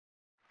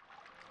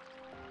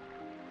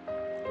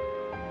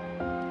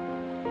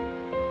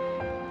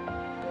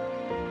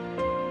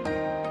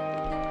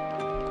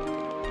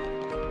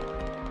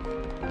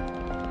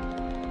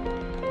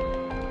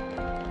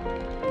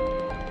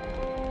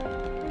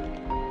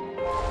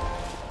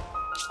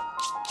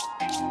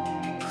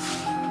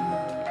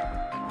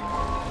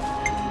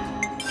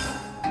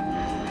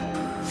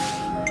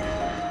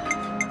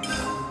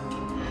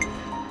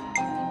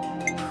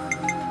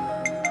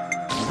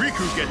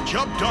get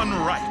job done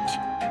right.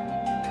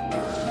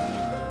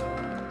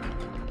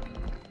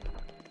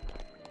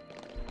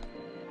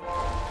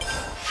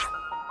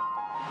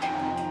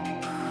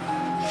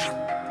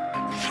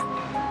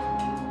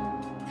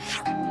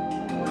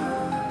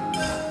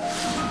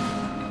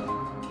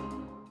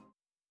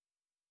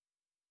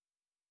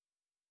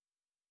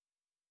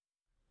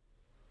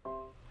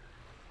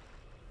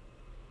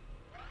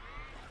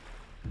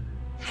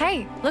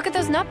 Hey, look at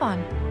those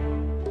Nupon.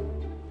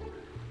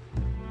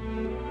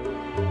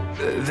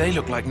 They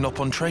look like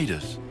Nopon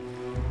traders.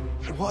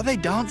 What are they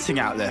dancing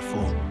out there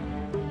for?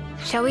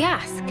 Shall we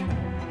ask?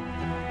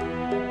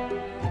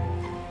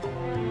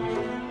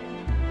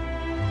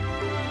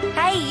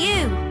 Hey,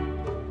 you!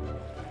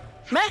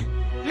 Meh?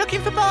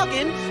 Looking for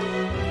bargains?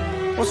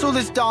 What's all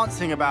this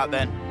dancing about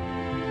then?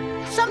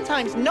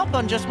 Sometimes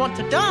Nopon just want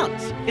to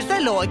dance. Is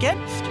there law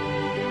against?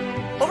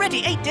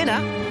 Already ate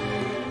dinner.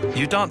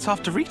 You dance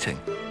after eating?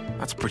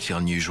 That's pretty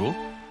unusual.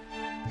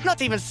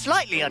 Not even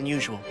slightly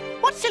unusual.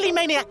 What silly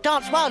maniac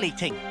dance while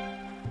eating?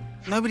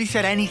 Nobody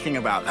said anything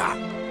about that.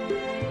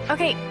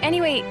 Okay,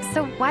 anyway,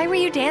 so why were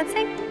you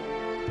dancing?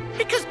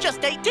 Because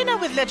just ate dinner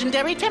with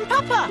legendary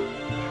Tempapa.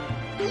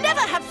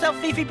 Never have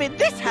Self-Fifi been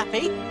this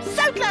happy.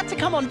 So glad to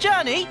come on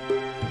journey.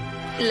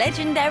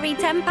 Legendary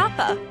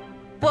Tempapa.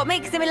 What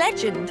makes him a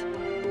legend?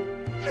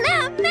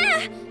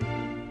 Meh!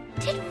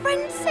 Did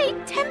friends say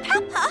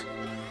Tempapa?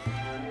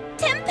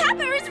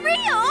 Tempapa is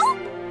real!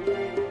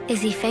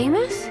 Is he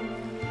famous?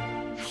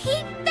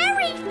 He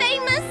very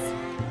famous!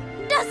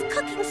 Does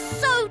cooking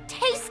so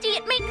tasty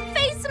it make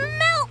face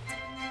melt!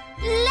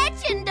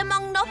 Legend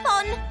among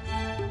Nopon!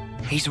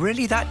 He's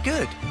really that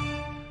good?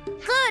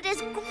 Good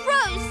is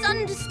gross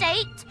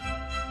understate!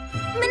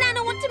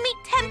 Manana want to meet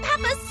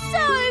Tempapa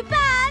so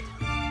bad!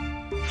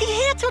 He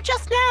here till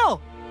just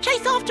now!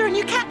 Chase after and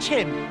you catch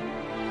him!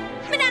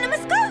 Manana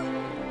must go!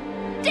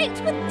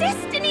 Date with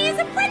Destiny as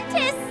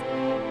apprentice!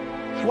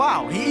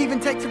 Wow, he even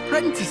takes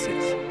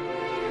apprentices.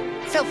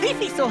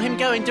 Self-Fifi saw him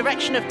go in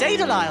direction of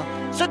Daedalile,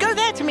 so go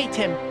there to meet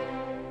him.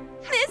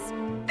 This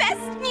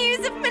best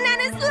news of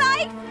Manana's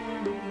life!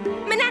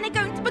 Manana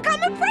going to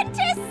become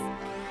apprentice!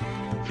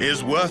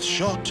 Is worth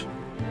shot.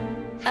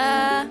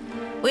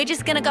 We're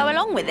just gonna go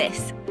along with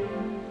this.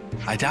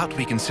 I doubt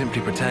we can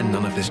simply pretend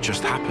none of this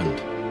just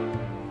happened.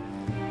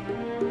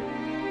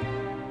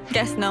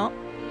 Guess not.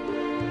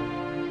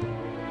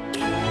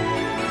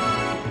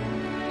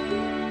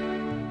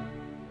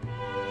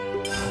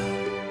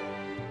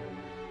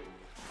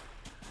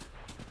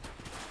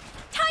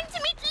 Time to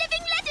meet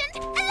living legend,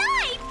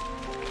 alive!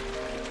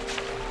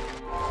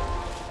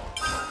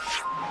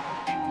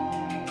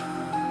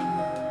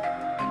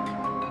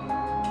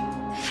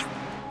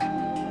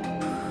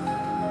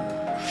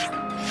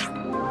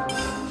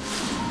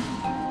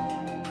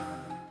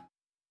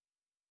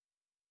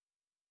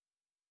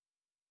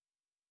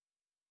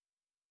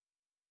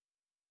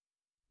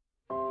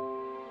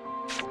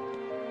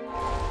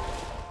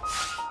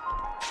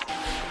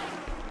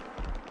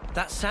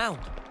 That sound.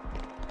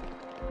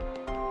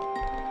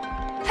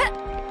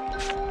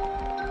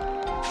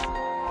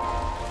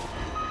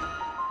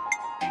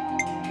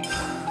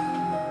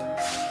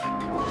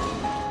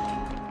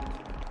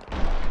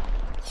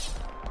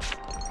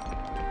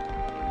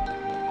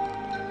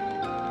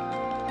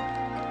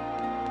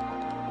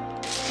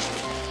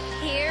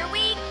 Here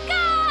we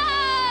go!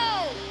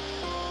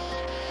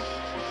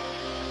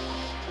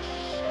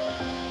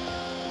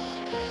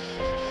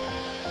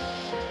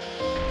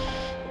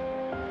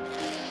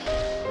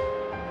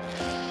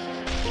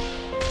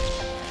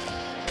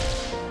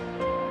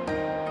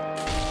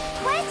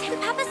 Where's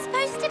Tempapa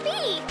supposed to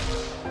be?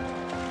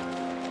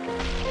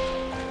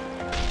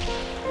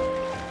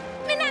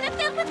 Manana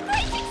filled with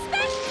great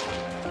expect!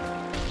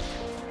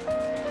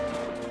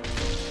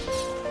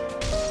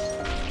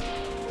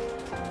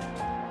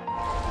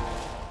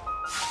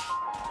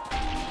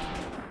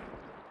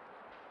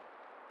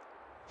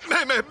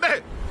 Meh!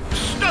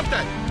 Stop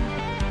that!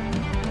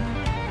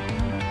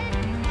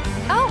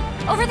 Oh,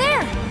 over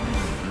there!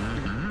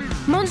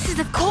 Monsters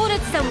have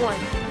cornered someone!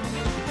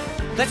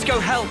 Let's go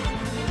help.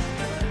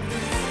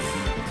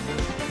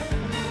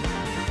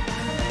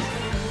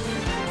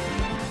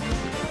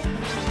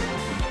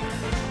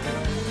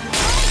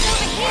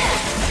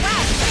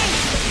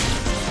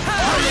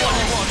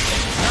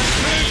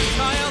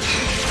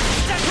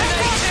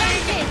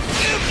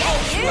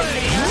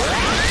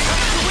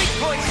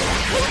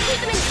 Keep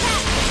them in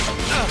check!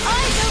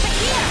 Eyes over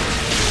here!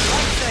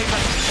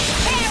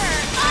 Terror!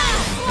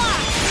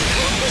 Onslaught!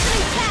 Keep them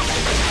in check!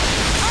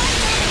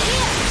 Eyes over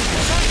here!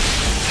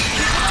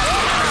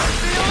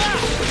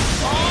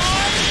 Oh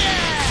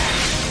yeah!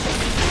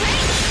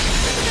 Great!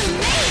 This is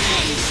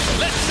amazing!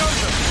 Let's show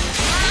them.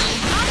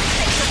 I'll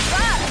take the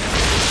bug!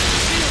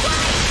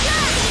 Why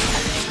just?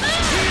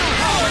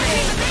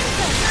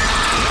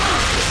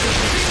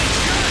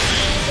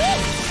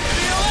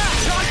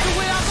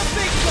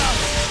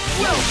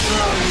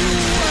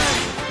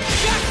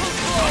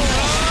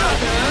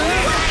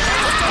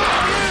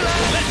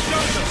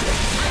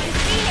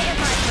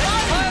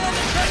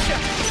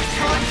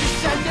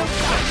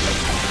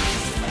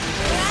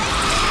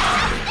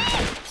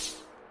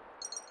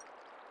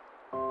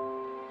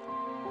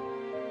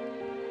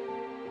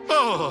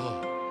 Oh,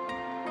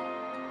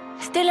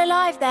 Still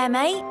alive there,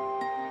 mate?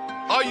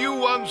 are you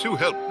ones who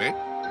helped me?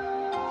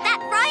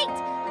 That's right!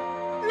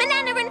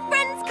 Manana and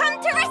friends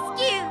come to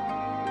rescue!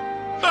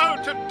 Oh,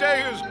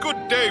 today is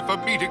good day for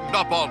meeting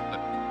Nopon.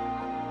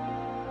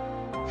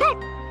 Well,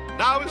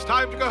 now it's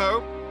time to go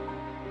home.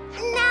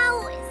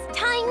 Now it's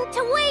time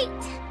to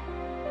wait.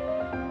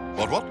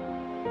 What?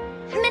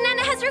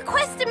 Manana has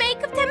requests to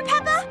make of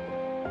Tempapa.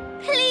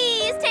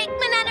 Please take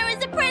Manana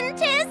as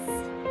apprentice.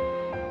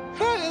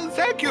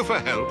 Thank you for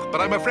help,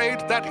 but I'm afraid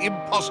that's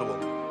impossible.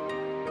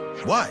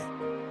 Why?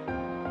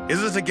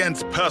 Is it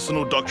against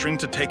personal doctrine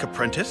to take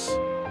apprentice?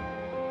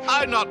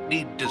 I not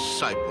need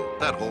disciple,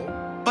 that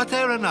all. But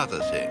there another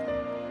thing.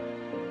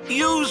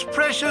 Use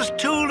precious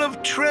tool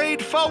of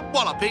trade for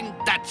walloping,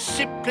 that's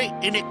simply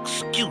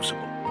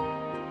inexcusable.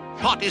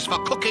 Pot is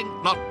for cooking,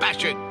 not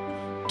bashing.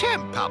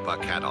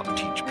 Tempapa cannot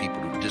teach people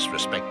who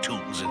disrespect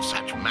tools in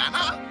such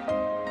manner.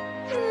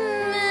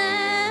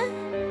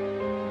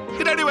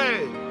 In any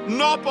way,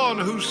 Nopon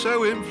who's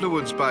so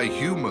influenced by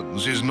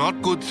humans is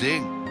not good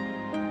thing.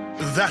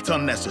 That's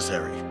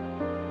unnecessary.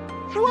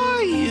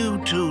 Why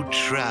you two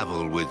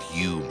travel with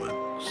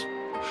humans?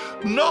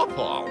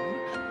 Nopon?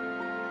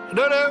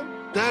 No,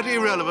 that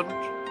irrelevant.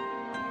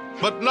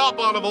 But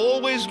Nopon have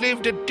always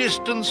lived at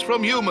distance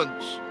from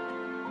humans.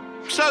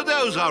 So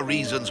those are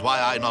reasons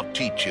why I not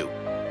teach you.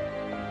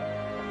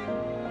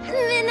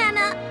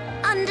 Manana,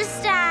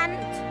 understand.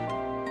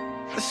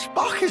 The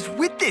Spark is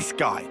with this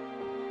guy.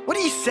 What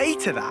do you say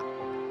to that?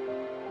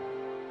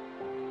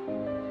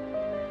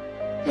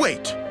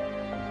 Wait,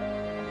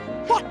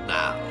 What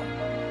now?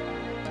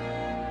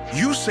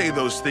 you say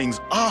those things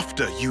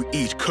after you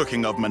eat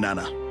cooking of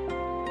Manana.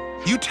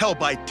 You tell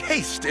by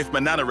taste if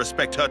Manana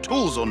respect her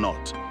tools or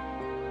not.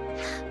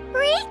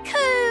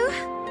 Riku!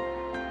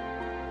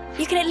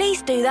 You can at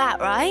least do that,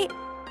 right?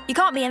 You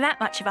can't be in that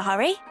much of a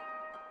hurry.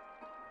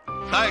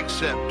 I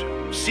accept.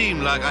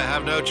 Seem like I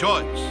have no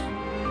choice.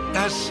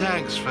 As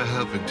thanks for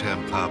helping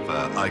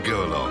Tempapa, I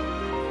go along.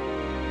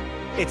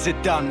 It's a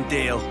done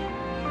deal.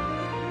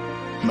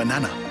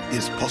 Manana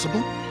is possible?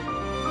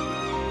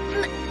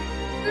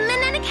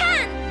 Manana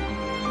can!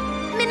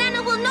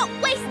 Manana will not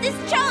waste this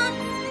chance!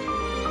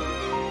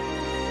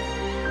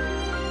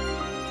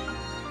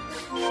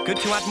 Good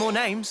to add more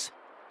names.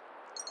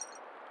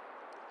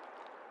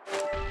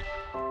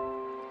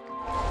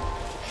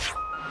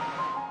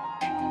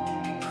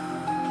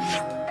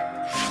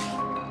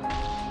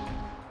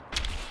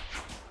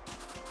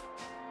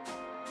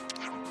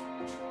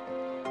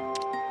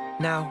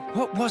 Now,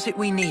 what was it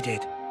we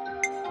needed?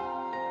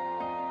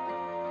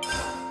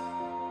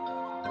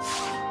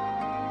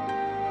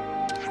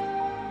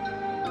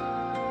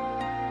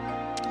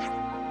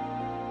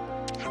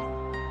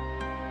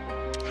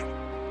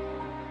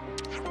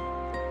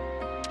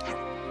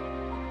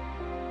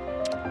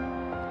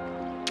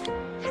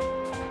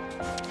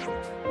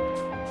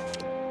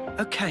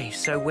 Okay,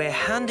 so we're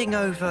handing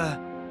over...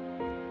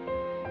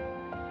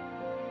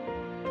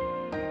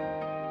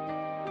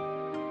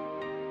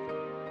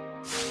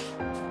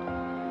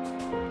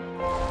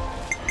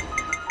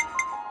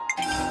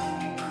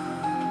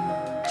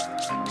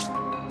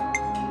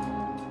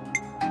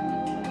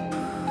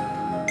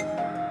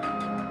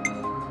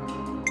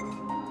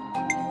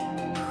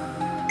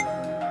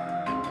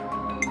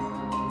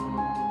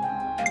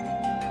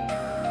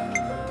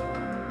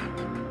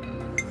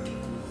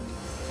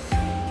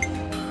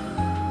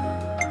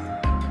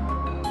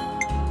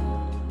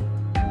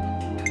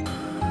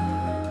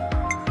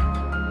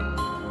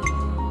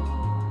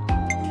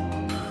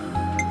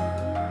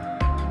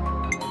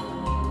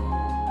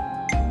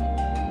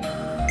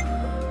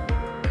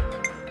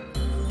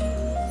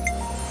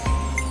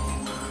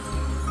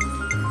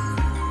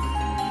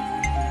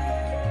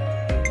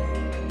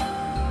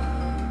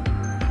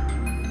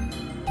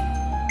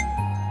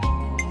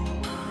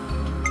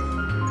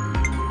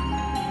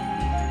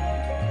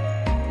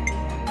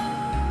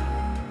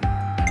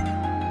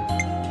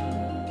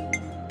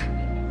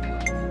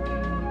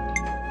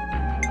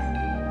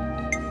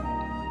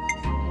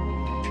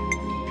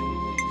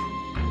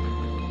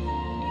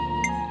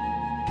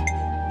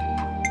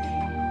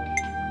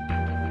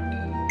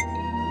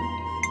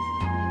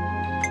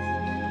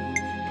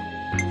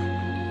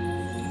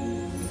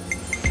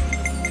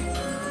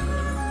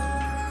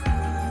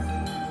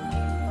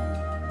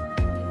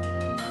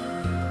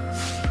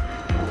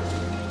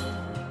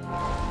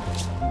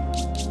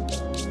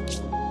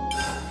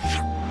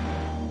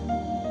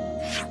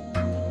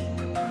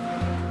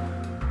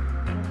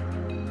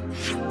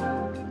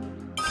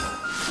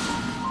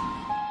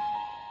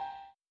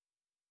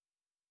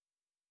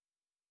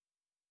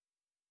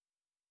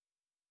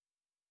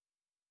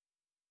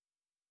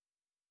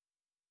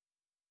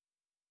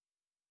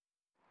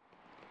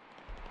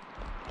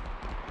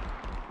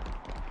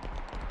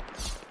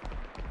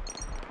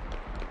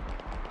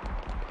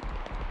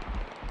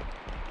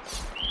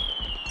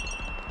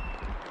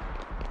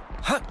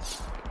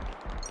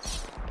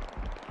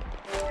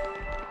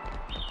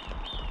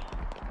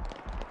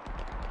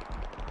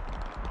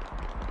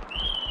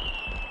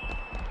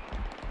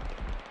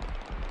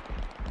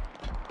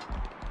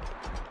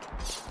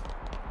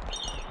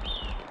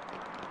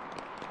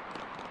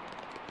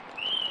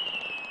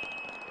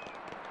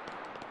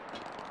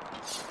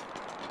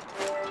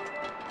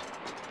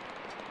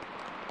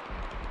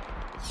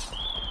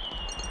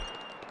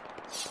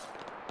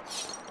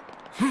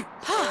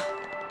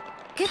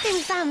 Good thing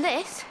we found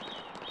this.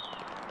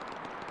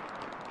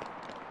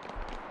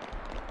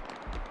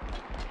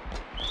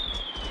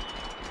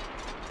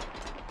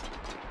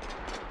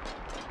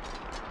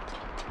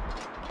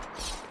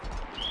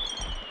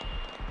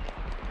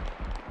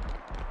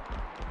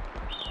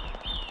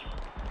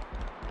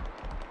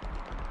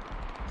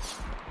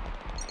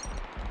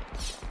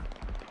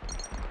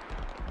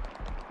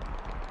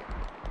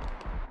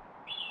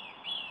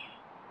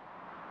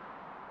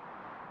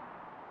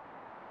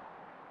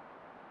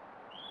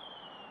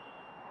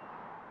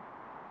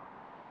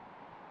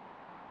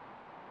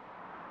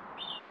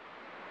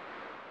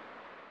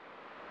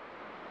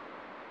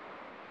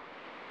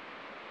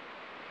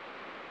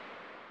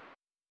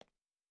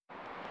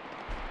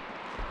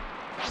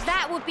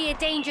 That would be a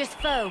dangerous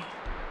foe.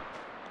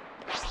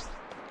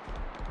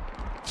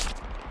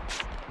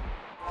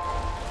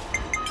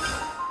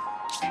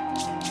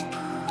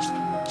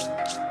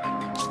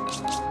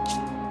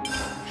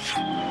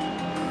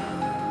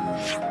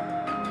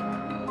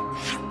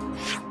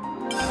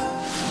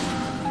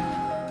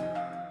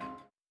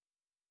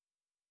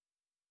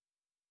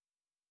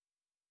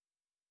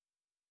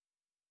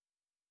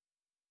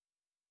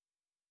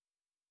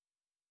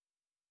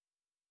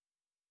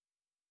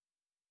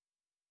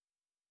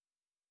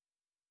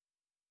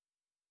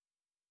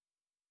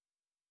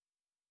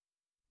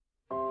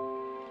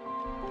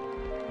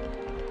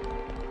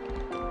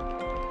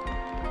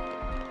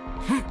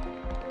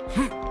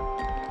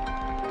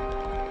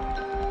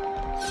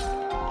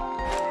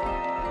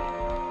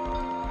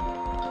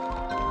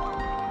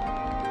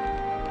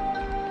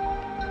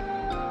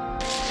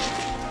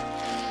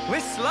 We're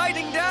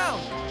sliding down!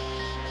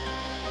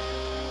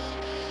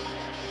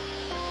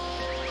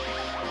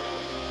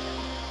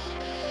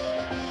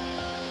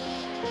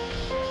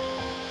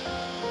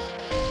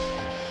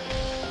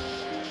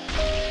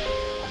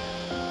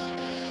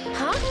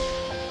 Huh?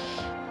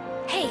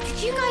 Hey,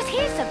 did you guys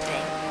hear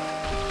something?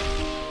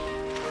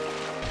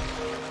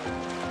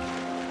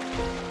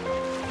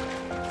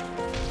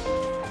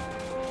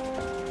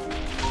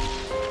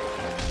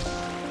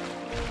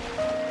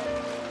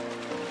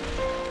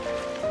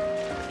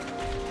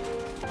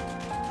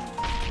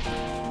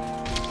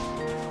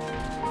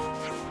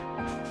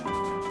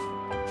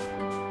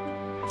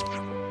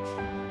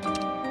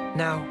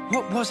 Now,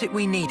 what was it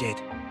we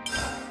needed?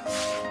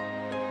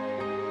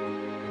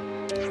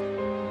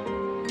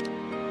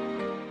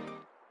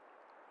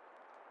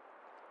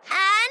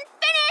 And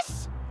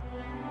finish!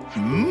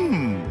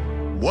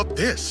 What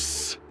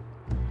this?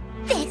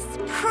 This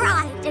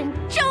pride and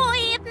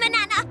joy of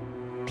Manana.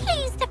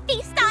 Please to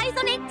feast eyes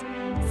on it.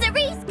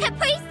 Cerise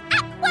Caprice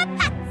Aqua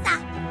Pazza.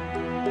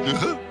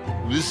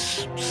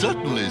 This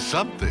certainly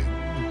something.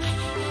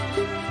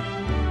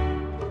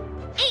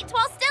 Eat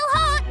while still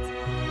hot.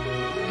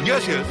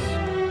 Yes, yes.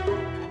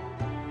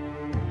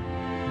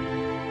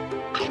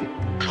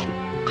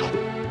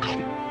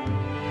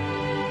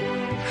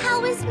 How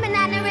is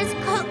Manana as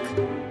cook?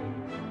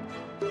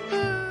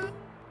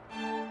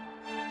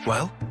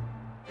 Well,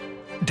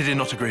 did it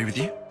not agree with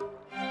you?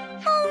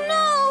 Oh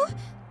no!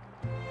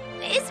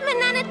 Is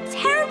Manana a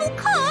terrible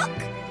cook?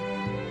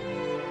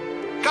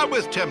 Come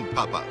with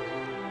Tempapa.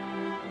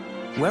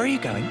 Where are you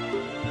going?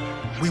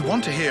 We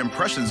want to hear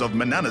impressions of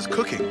Manana's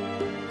cooking.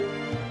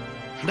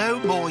 No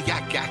more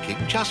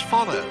yak-yakking, just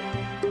follow.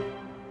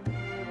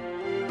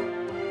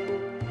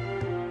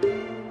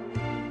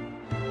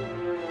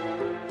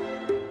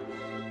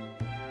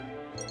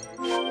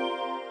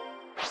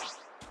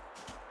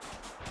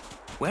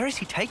 Where is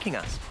he taking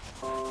us?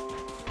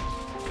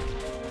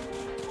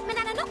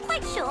 Manana not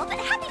quite sure, but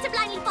happy to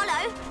blindly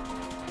follow.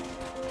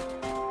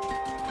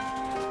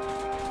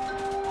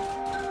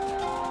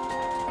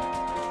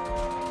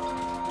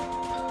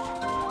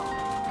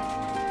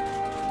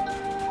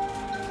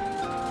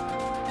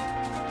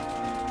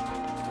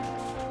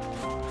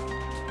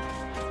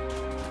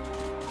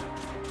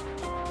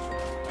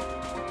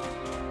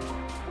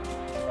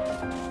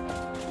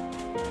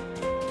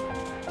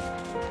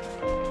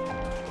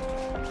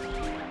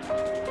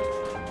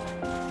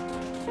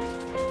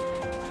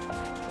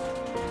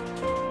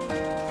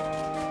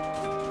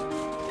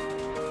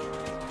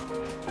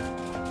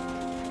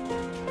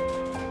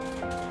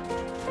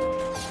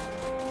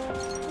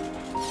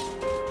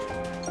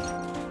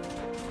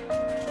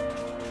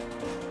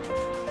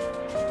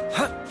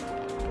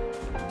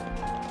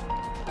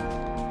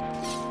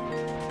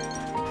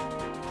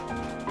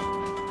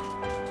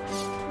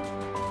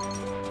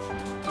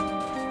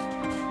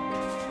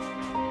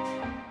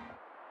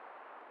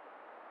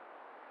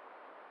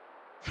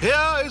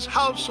 Here is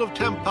House of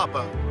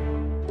Tempapa.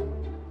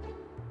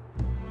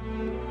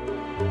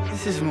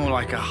 This is more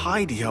like a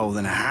hidey hole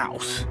than a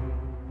house.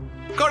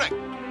 Correct.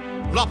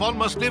 Lopon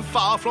must live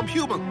far from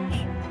humans.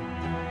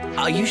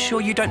 Are you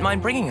sure you don't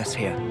mind bringing us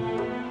here?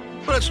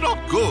 Well, it's not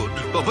good,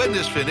 but when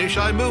this finish,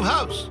 I move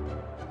house.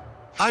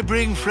 I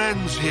bring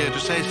friends here to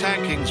say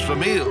thankings for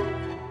meal.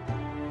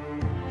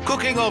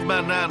 cooking of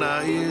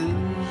Manana is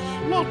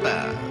not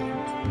bad.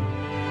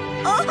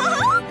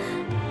 Oh,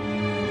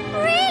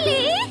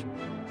 really?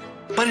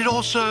 But it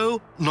also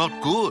not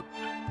good.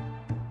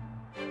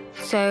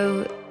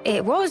 So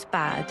it was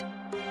bad.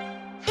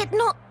 It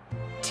not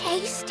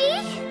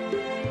tasty?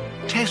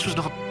 Taste was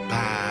not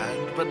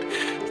bad, but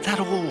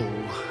that all.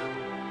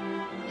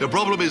 The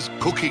problem is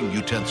cooking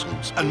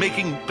utensils and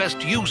making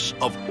best use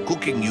of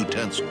cooking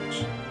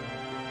utensils.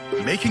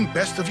 Making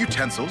best of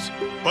utensils?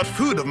 But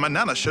food of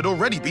Manana should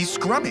already be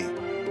scrummy.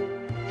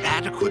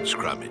 Adequate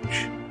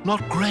scrummage,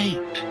 not great.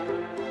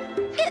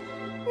 It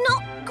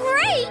not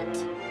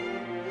great?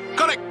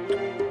 Correct.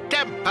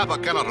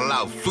 Tempapa cannot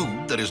allow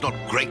food that is not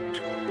great.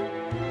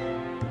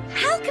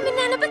 How can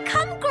Manana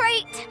become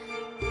great?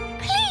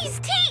 Please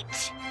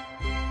teach!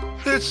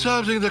 It's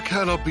something that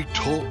cannot be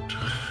taught,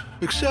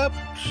 except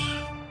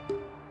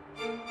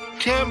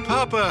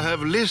Tempapa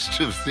have lists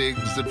of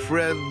things that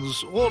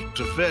friends ought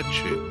to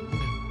fetch him.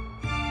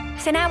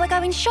 So now we're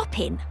going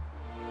shopping?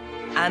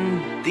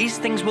 And these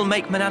things will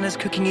make Manana's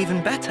cooking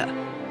even better.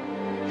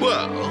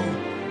 Well,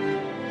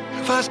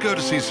 first go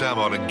to see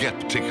Samon and get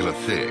particular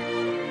thing.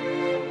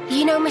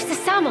 You know Mr.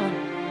 Salmon?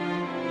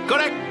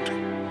 Correct.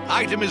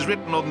 Item is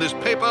written on this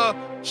paper.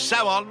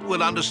 Samon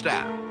will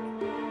understand.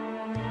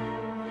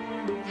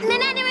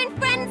 Manana and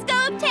friends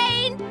go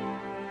obtain!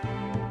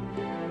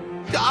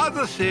 The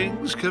other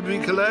things can we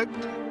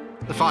collect?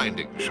 The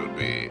findings should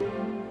be.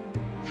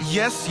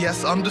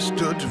 Yes,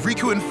 understood.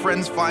 Riku and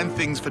friends find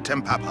things for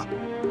Tempapa.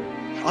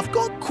 I've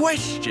got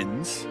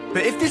questions,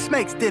 but if this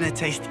makes dinner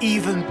taste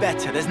even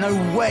better, there's no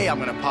way I'm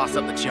going to pass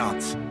up the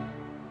chance.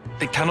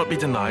 It cannot be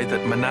denied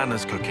that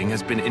Manana's cooking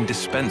has been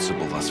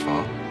indispensable thus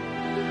far.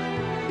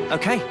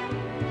 Okay,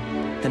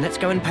 then let's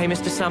go and pay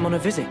Mr. Salmon a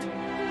visit.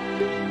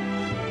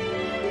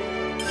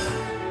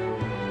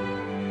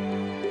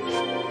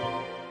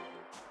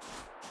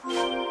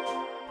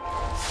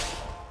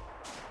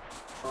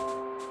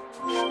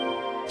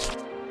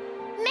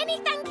 Many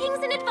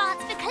thankings in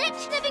advance for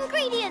collection of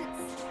ingredients.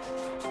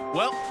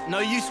 Well, no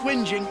use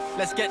whinging.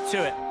 Let's get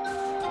to it.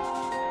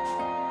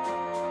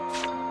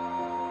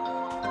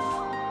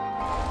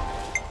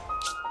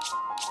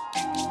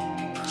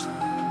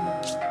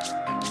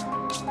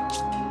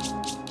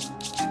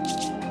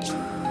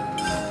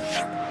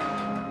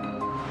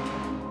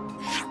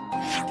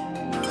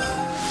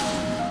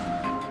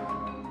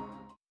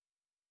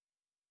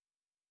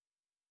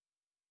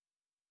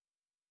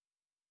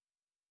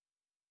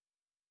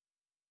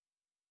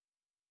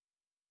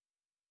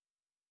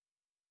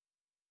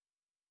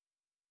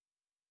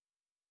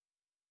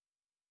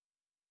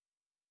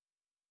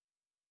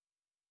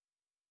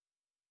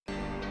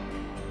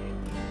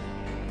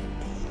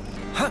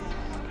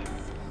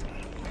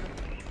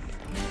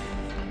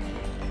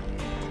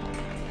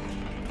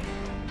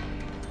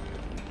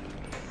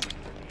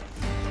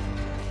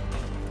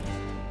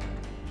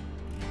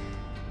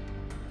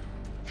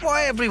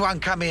 Why everyone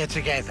come here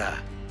together?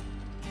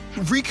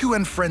 Riku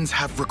and friends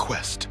have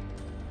request.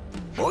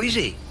 What is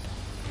it?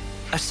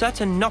 A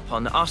certain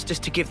Nopon asked us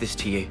to give this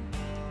to you.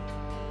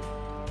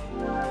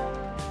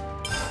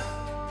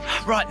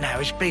 Right now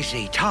it's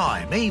busy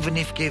time, even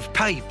if give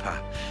paper.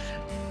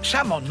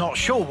 Someone not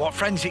sure what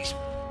friends it's...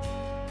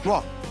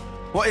 What?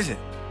 What is it?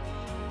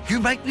 You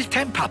make this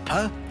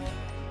Tempapa?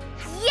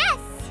 Yes!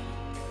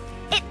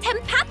 It's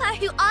Tempapa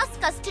who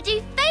asked us to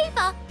do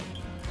favour.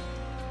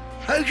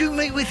 How'd you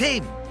meet with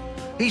him?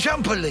 He's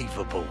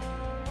unbelievable.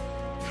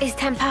 Is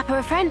Tempapa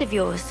a friend of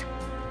yours?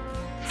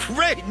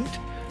 Friend?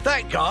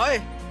 That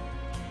guy?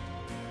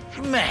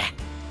 Meh.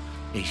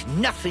 There's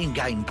nothing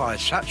gained by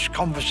such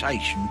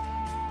conversation.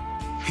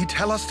 He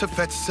tell us to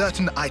fetch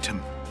certain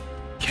item.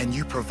 Can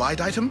you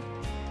provide item?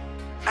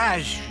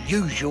 As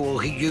usual,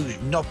 he used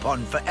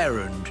Nopon for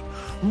errand.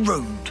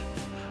 Rude.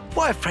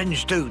 Why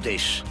friends do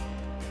this?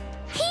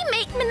 He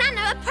make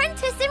Manana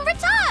apprentice in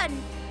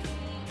return.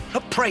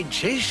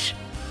 Apprentice?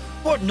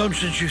 What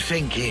nonsense you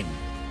thinking?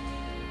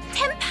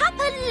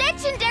 Tempapa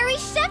legendary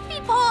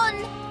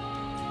cheffypon.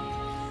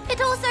 It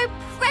also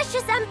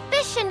precious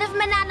ambition of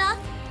Manana.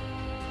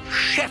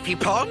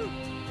 Cheffypon?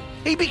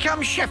 He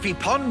becomes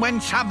Cheffypon when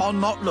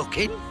Samon not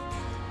looking?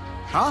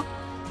 Huh?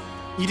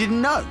 You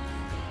didn't know?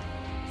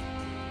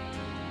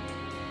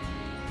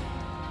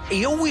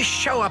 He always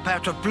show up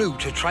out of blue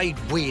to trade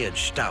weird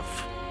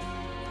stuff.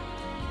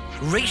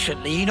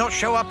 Recently, he not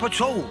show up at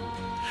all.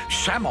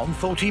 Samon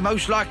thought he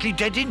most likely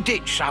dead in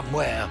ditch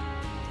somewhere.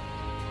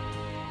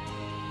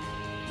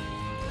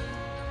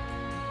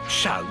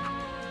 So,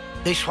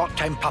 this what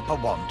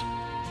Tempapa want.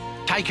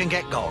 Take and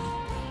get gone.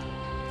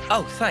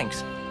 Oh,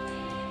 thanks.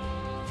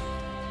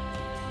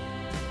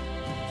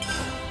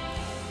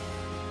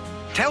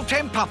 Tell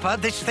Tempapa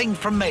this thing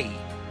from me.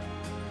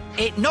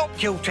 It not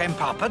kill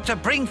Tempapa to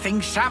bring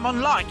things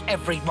Samon like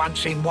every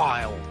once in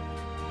while.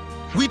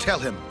 We tell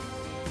him.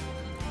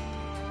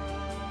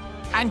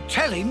 And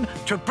tell him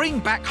to bring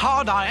back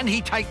hard iron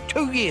he take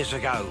 2 years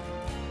ago.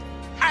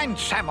 And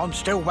Samon's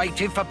still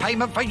waiting for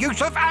payment for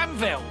use of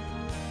anvil.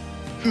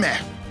 Meh.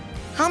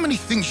 How many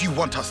things you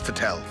want us to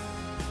tell?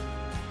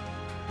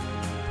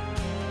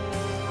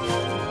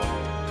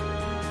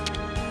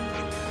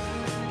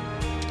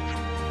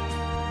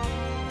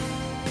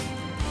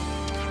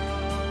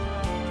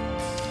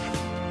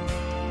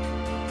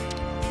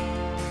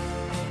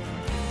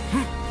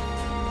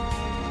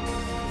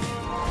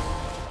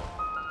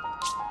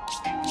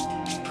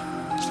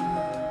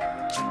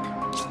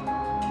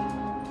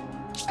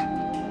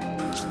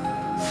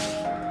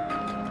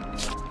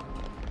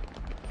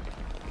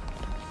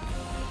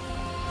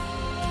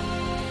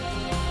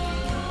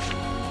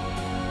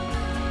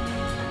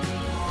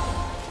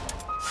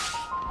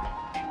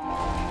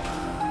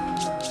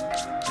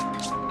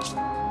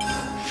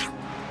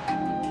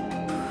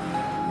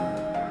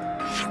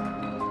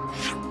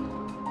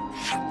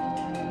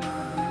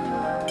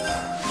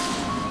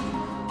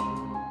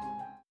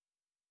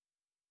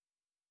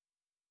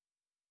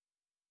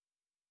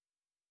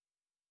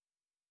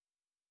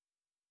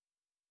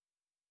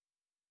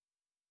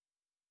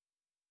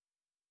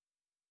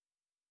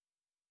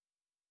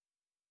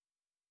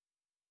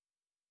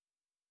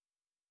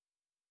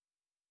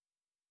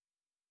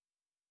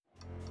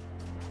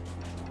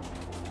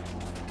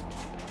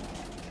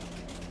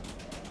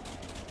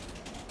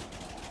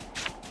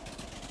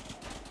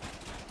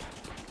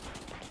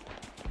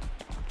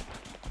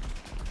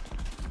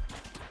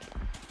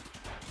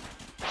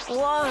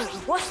 Whoa,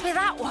 what's with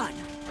that one?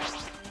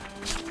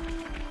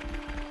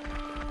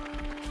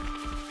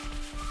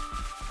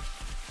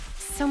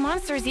 So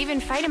monsters even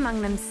fight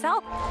among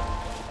themselves.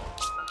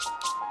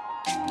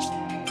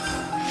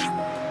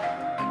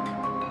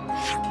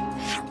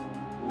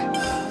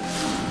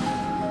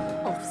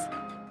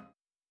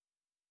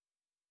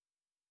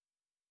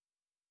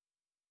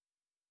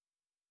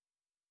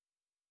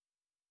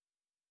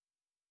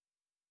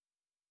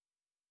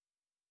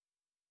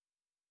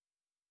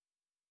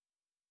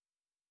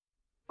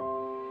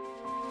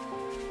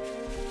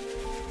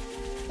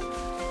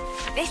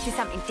 This is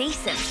something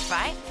decent,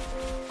 right?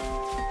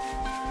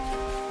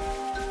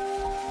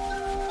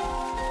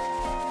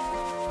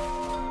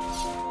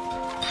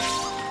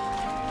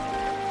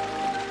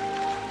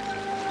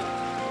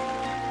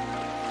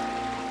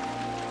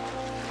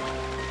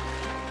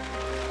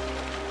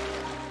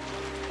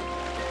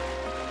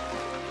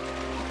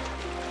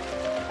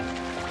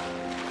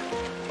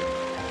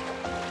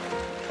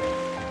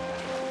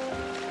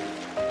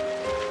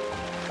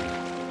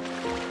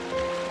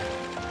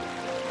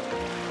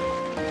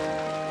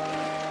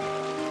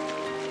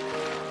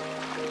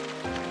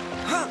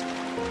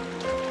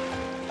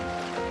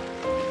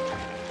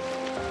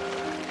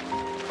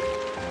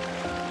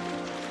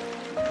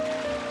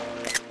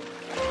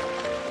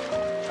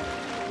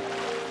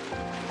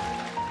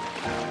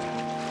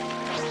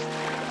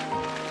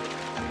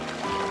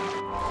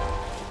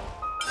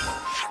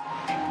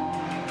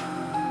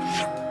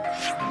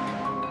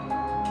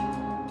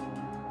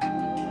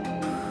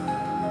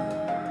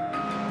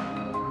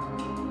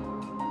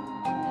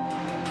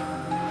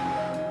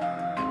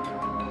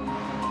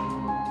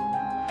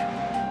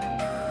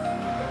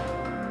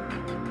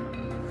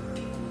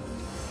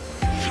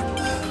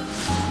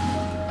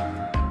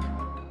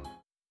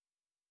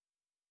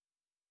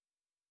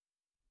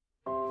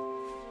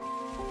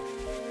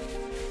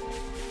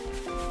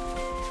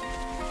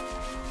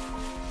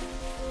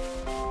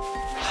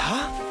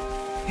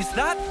 Is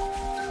that...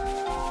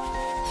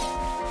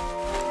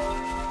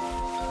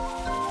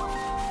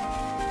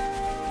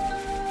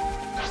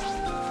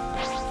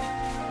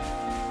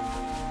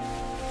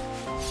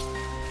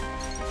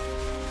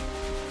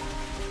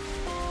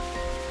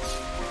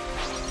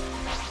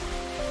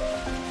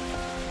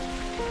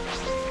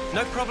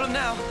 No problem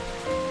now.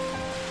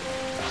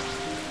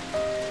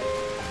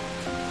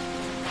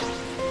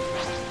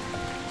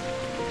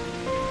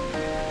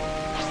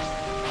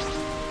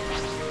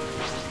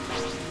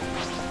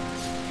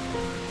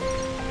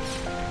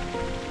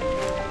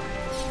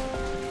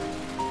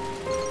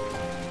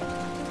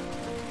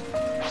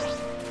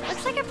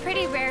 Looks like a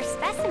pretty rare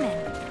specimen.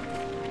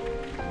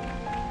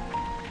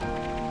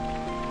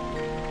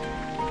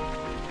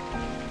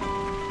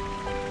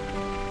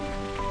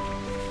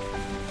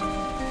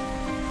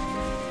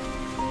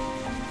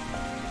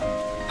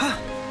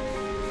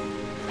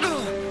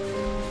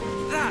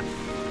 That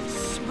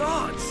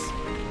smarts.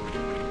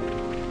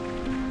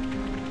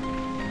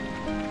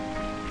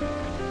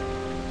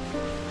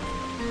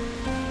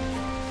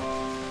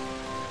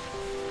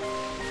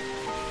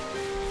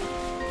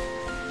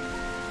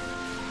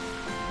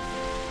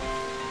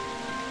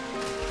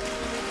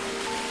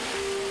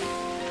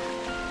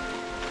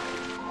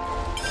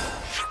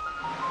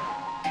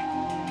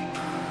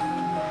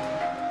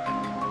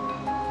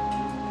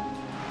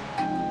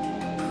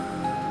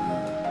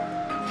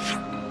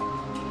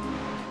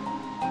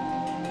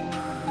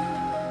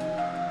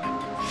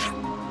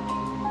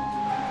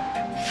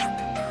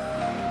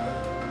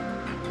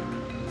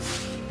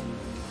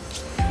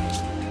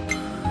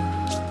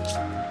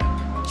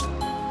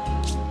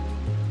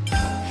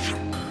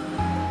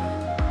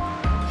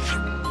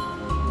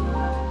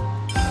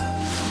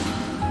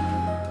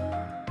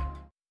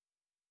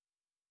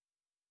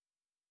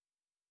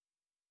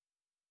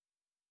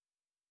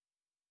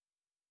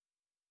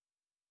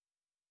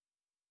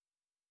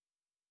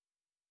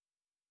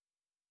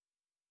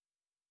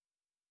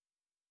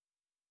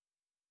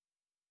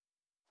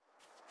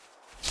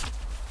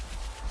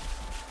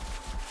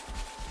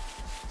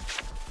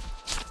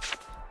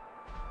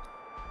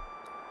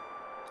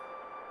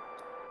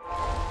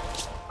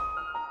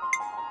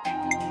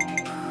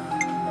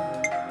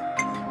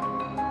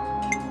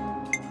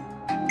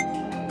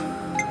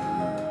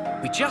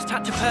 We just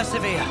had to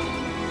persevere.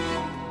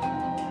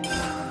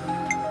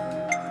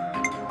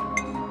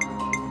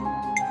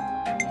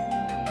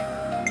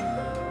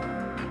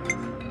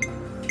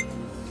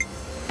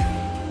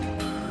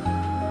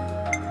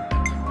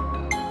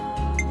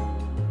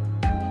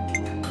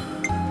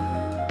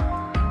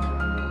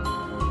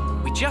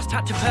 We just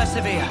had to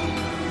persevere.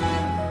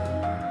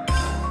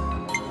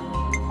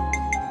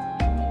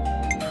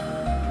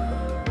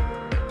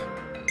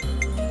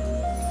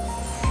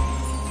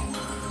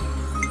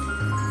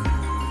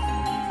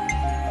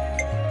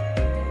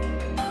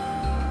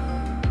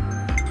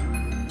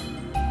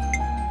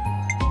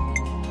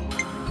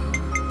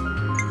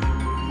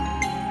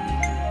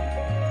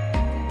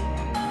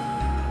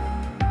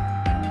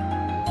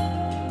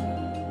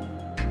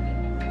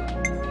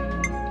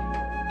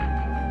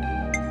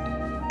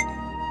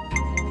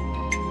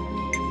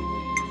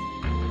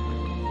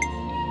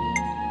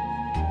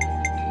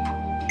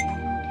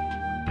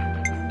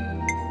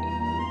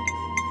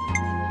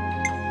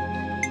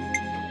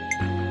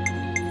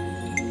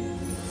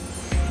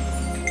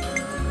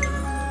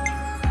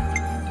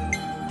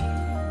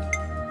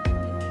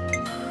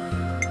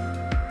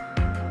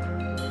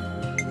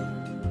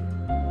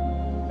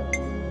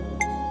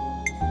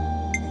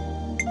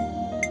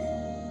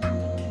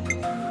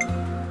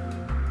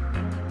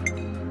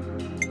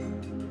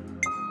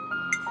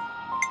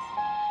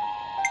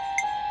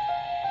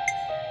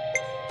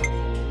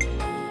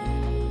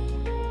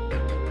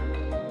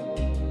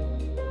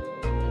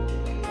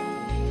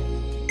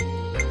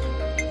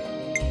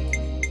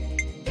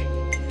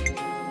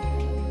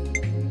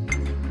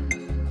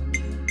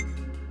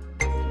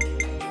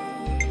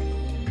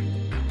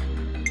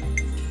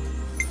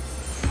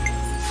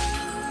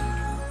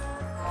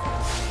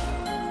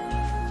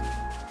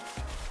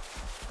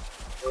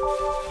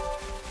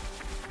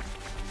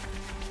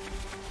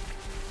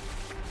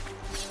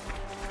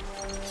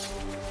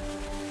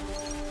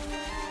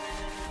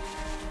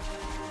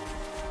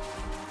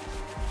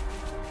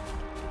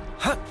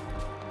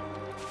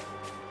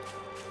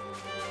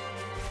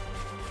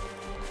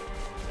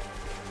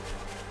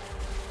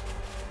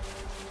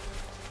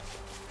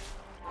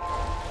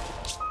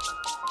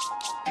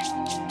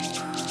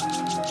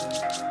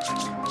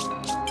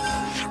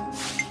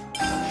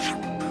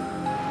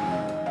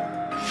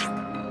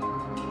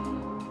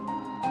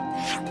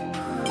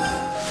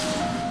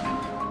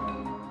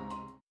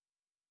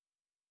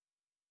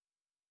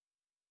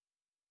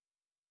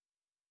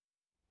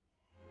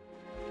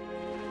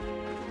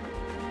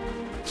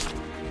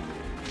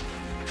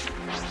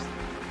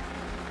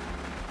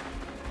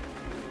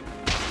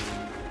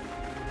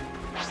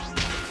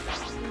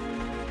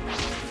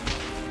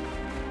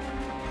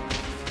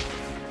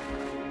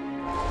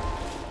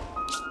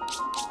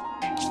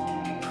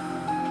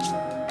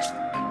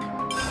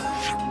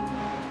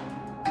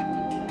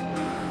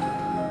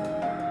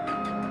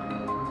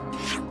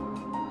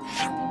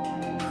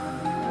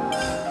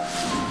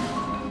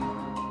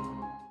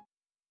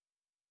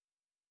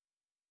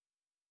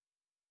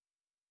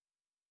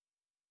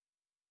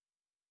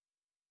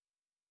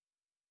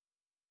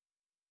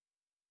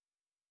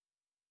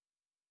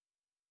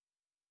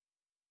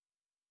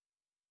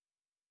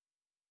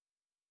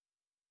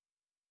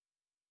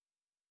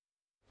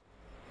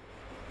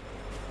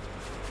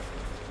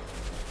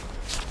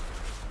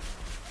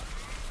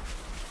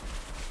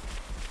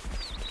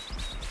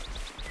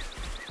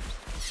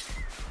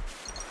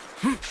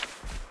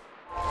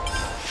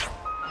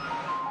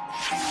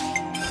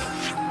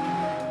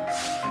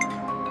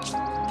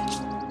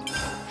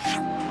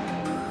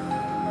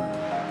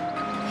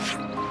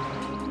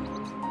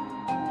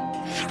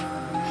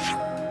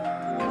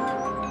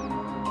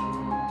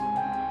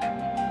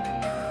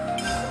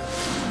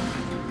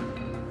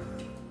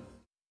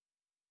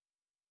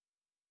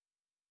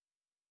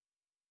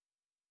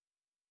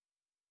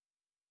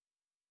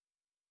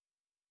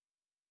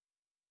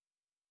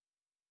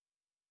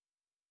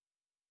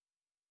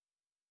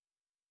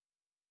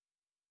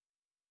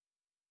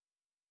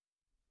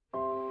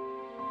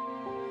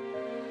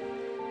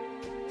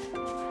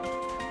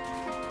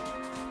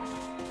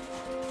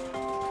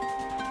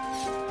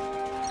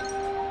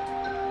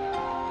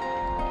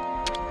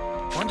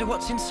 Wonder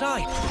what's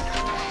inside.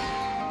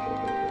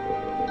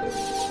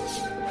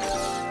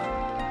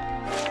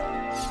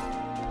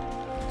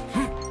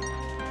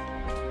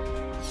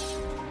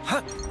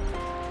 Huh.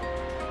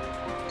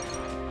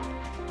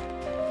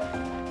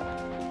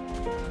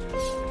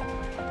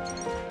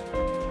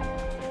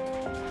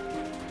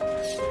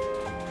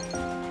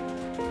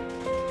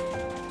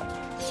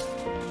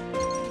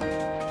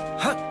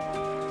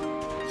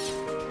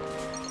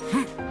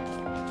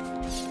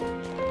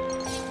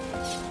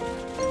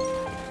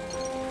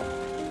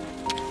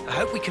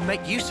 I hope we can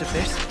make use of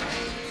this.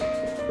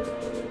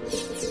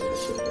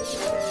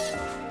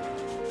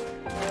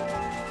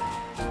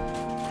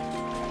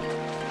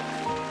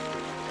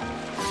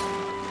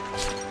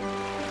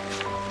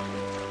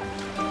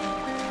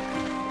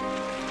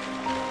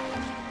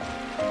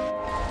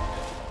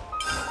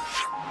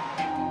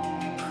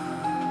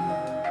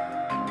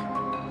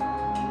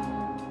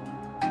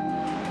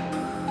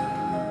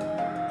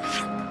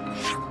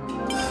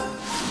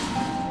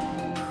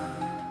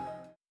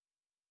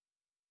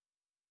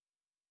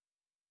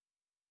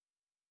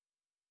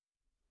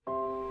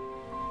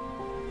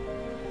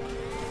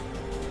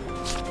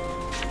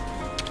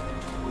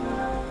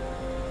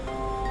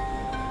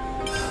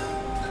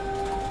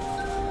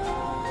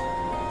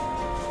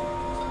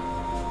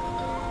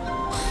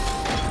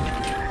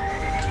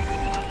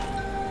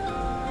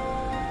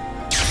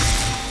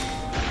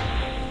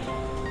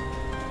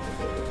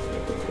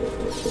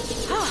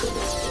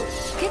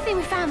 Good thing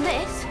we found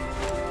this.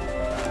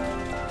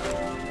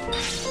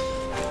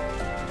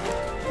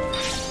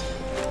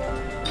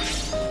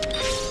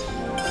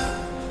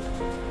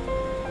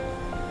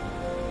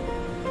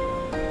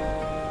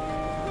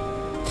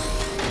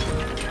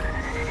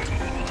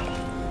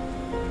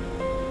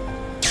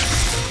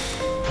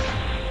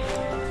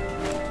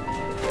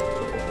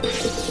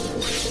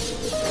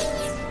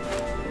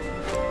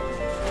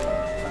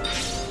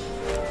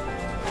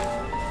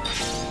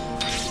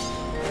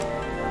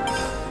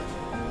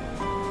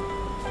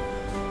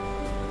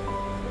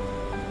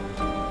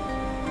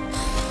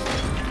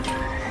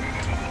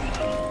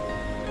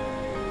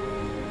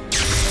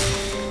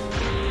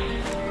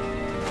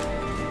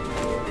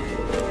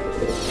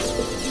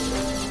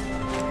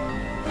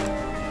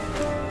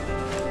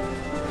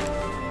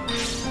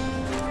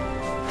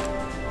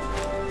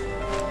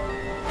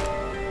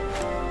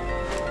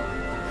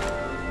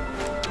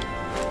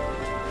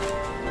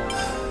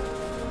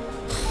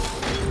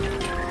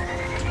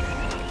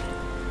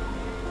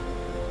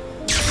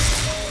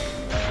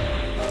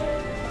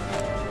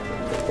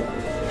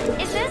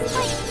 Is this,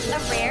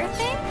 like, a rare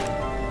thing?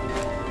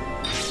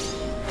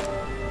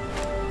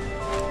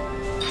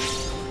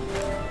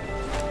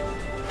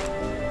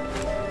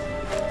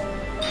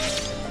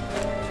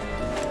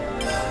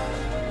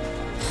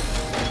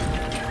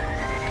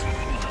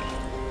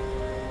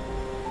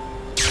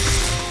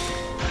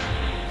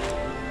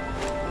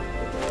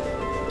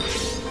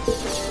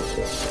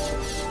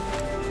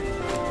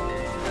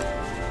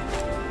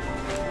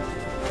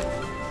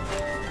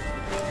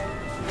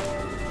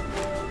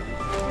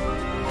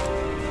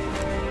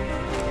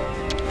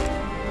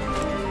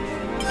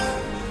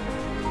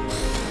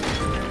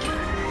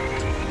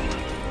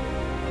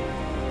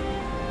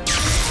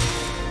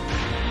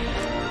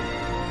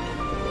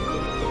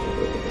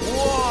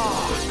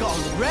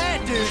 Rare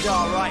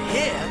doodah right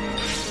here.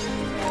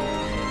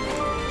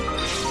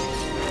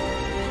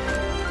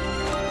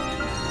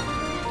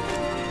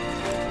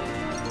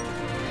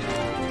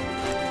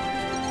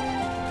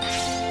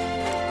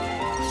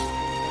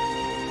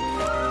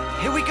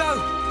 Here we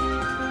go.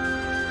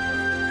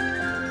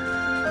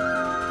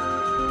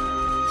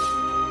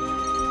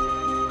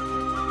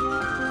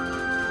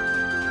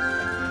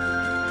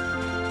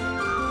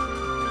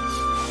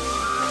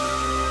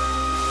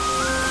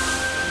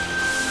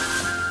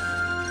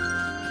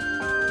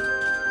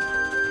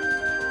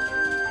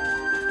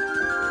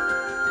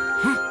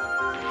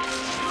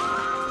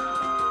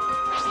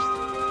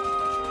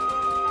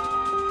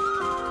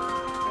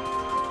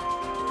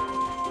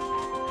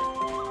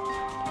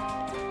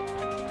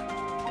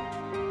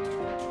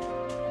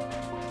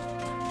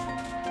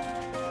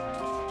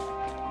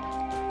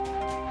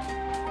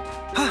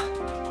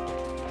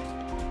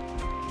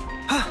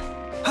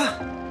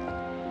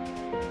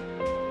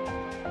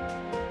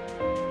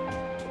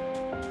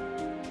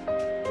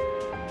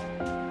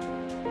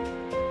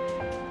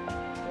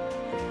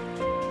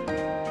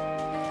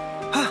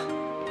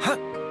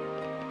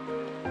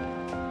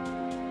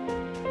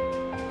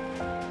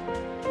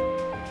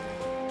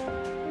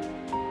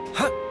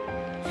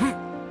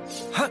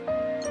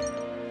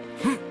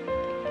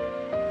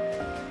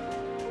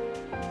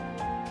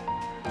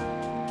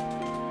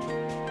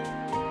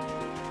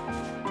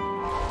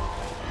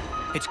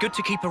 It's good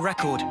to keep a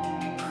record.